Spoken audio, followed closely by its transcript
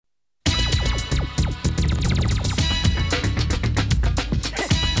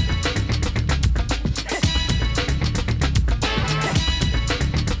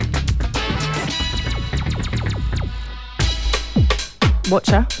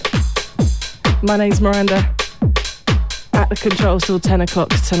watcher. My name's Miranda. At the controls till 10 o'clock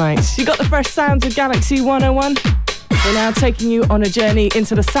tonight. You got the fresh sounds of Galaxy 101. We're now taking you on a journey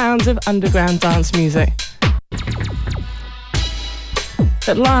into the sounds of underground dance music.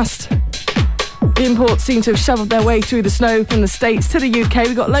 At last, the imports seem to have shoveled their way through the snow from the States to the UK.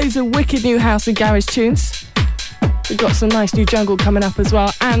 We've got loads of wicked new house and garage tunes. We've got some nice new jungle coming up as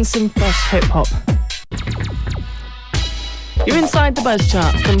well, and some fresh hip-hop. You're inside the Buzz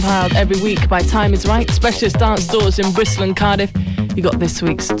Chart, compiled every week by Time Is Right, specialist dance stores in Bristol and Cardiff. You got this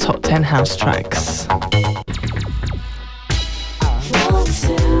week's top 10 house tracks.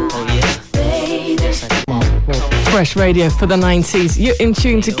 Fresh radio for the 90s. You're in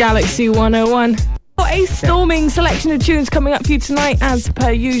tune to Galaxy 101. A storming selection of tunes coming up for you tonight, as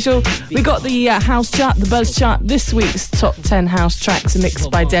per usual. We got the house chart, the Buzz Chart. This week's top 10 house tracks are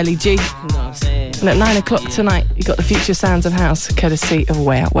mixed by Deli G. And at 9 o'clock tonight, you got the future sounds of house, courtesy of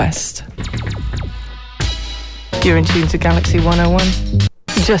Way Out West. You're in tune to Galaxy 101.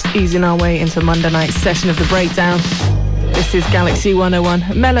 Just easing our way into Monday night's session of the breakdown. This is Galaxy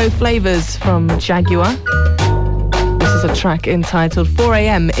 101. Mellow Flavours from Jaguar. This is a track entitled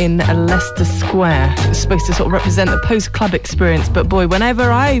 4am in Leicester Square. It's supposed to sort of represent the post-club experience, but boy, whenever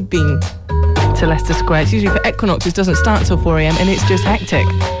I've been to Leicester Square, it's usually for Equinox, it doesn't start till 4am, and it's just hectic.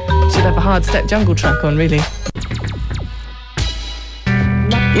 Should have a hard step jungle track on, really.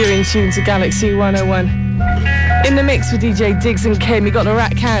 You're in tune to Galaxy 101. In the mix with DJ Diggs and Kim, you got the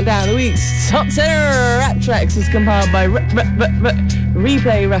Rat Countdown. The week's top 10 rap tracks is compiled by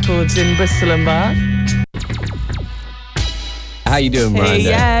Replay Records in Bristol and Bath. How you doing, Miranda? Hey,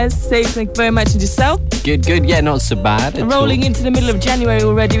 yes, safe, thank you very much. And yourself? Good, yeah, not so bad. Rolling into the middle of January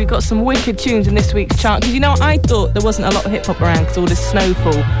already, we've got some wicked tunes in this week's chart. Because, you know, I thought there wasn't a lot of hip-hop around because all this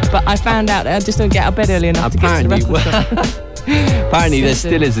snowfall, but I found out that I just don't get out of bed early enough to get to the record shop. Apparently there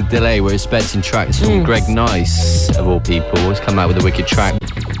still is a delay. We're expecting tracks from Greg Nice, of all people, who's come out with a wicked track.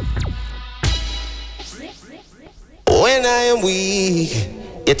 When I am weak,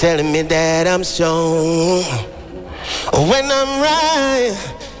 you're telling me that I'm strong. When I'm right,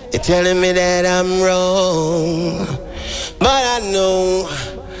 you're telling me that I'm wrong. But I know,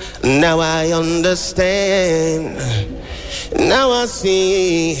 now I understand. Now I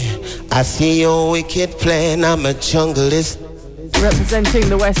see your wicked plan. I'm a junglist. Representing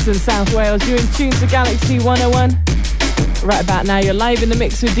the West and South Wales, you're in tune to Galaxy 101. Right about now, you're live in the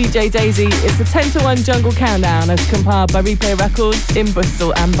mix with DJ Daisy. It's the 10 to 1 Jungle Countdown as compiled by Replay Records in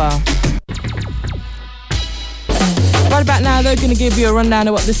Bristol and Bath. Right about now, they're going to give you a rundown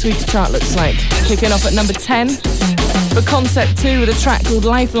of what this week's chart looks like. Kicking off at number 10 for Concept 2 with a track called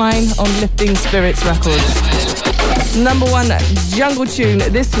Lifeline on Lifting Spirits Records. Number 1 jungle tune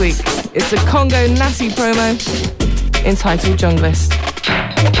this week. It's a Congo Nasi promo entitled Junglist.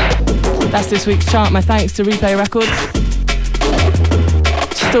 That's this week's chart. My thanks to Replay Records.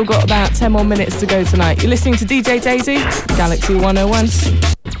 Still got about 10 more minutes to go tonight. You're listening to DJ Daisy, Galaxy 101.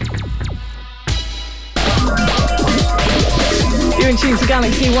 You're in tune to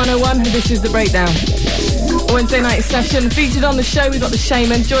Galaxy 101. This is The Breakdown. Wednesday night session. Featured on the show, we've got the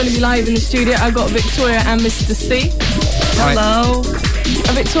Shaman. Joining me live in the studio, I've got Victoria and Mr. C. Hello.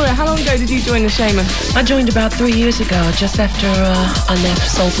 Victoria, how long ago did you join the Shaman? I joined about 3 years ago, just after I left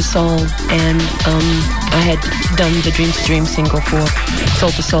Soul to Soul, and I had done the Dream to Dream single for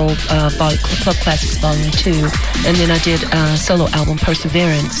Soul to Soul Club Classics Volume 2, and then I did a solo album,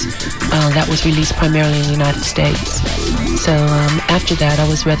 Perseverance, that was released primarily in the United States. So after that, I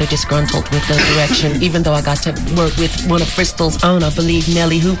was rather disgruntled with the direction, even though I got to work with one of Bristol's own, I believe,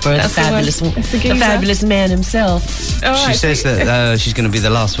 Nelly Hooper, the fabulous man himself. She says that she's going to be the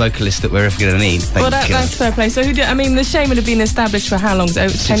last vocalist that we're ever going to need. That's fair play. So the Shaman had been established for how long? 10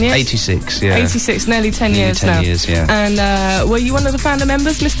 years? 86, yeah. 86, nearly 10 years now. 10 years, yeah. And were you one of the founder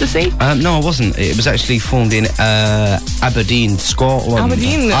members, Mr. C? No, I wasn't. It was actually formed in Aberdeen, Scotland.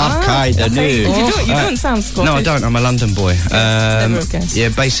 Aberdeen? You don't sound Scottish. No, I don't. I'm a London boy. Never guessed. Yeah,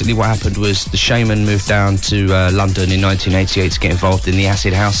 basically what happened was the Shaman moved down to London in 1988 to get involved in the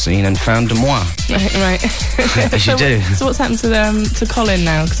acid house scene and found moi. Right. As you do. So what's happened to Colin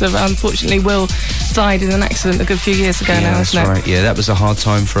now? Because unfortunately Will died in an accident a good few years ago now, isn't it? That's right. Yeah, that was a hard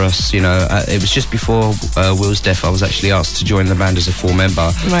time for us. You know, it was just before Will's death. I was actually asked to join the band as a full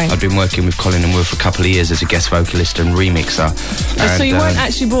member. Right. I'd been working with Colin and Will for a couple of years as a guest vocalist and remixer. So you weren't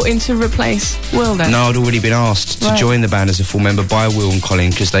actually brought in to replace Will then? No, I'd already been asked to join the band as a full member by Will and Colin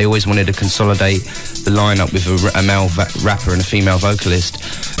because they always wanted to consolidate the lineup with a male rapper and a female vocalist.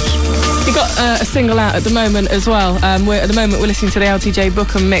 You got a single out at the moment as well. At the moment we're listening to the LTJ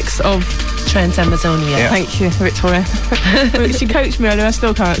Bookham mix of Trans-Amazonia. Yeah. Thank you, Victoria. She coached me earlier, I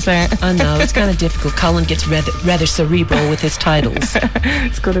still can't say it. I know, it's kind of difficult. Colin gets rather cerebral with his titles.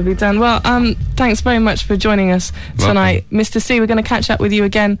 It's got to be done. Well, thanks very much for joining us tonight. Mr. C, we're going to catch up with you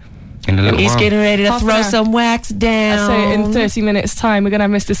again. In a little He's while. getting ready to Half throw an hour. some wax down. I'll say in 30 minutes' time, we're going to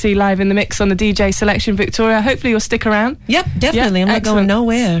have Mr. C live in the mix on the DJ selection. Victoria, hopefully you'll stick around. Yep, definitely. Yeah, I'm not excellent. going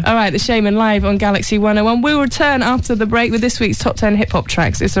nowhere. All right, The Shaman live on Galaxy 101. We'll return after the break with this week's Top 10 hip-hop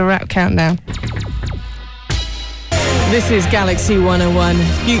tracks. It's a rap countdown. This is Galaxy 101.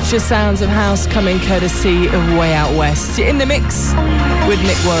 Future sounds of house coming courtesy of Way Out West. You're in the mix with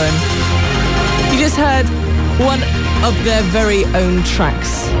Nick Warren. You just heard one of their very own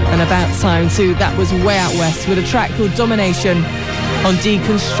tracks. And About Time too. That was Way Out West with a track called Domination on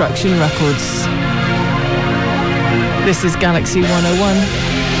Deconstruction Records. This is Galaxy 101.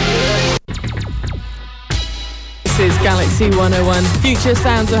 This is Galaxy 101. Future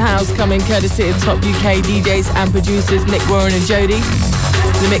sounds of house coming courtesy of top UK DJs and producers Nick Warren and Jody.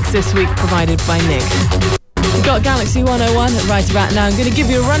 The mix this week provided by Nick. We've got Galaxy 101 right about now. I'm going to give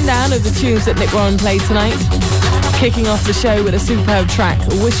you a rundown of the tunes that Nick Warren played tonight. Kicking off the show with a superb track,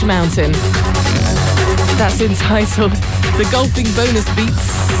 Wish Mountain. That's entitled The Golfing Bonus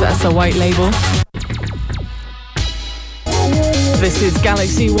Beats. That's a white label. This is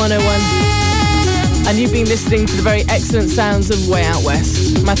Galaxy 101. And you've been listening to the very excellent sounds of Way Out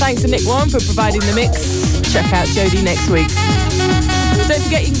West. My thanks to Nick Warren for providing the mix. Check out Jody next week. Don't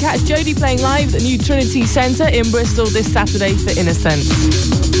forget you can catch Jody playing live at the new Trinity Centre in Bristol this Saturday for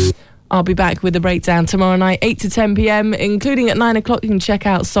Innocence. I'll be back with the breakdown tomorrow night, 8 to 10 p.m, including at 9 o'clock. You can check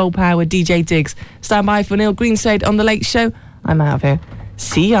out Soul Power with DJ Diggs. Stand by for Neil Greenslade on The Late Show. I'm out of here.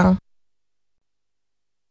 See ya.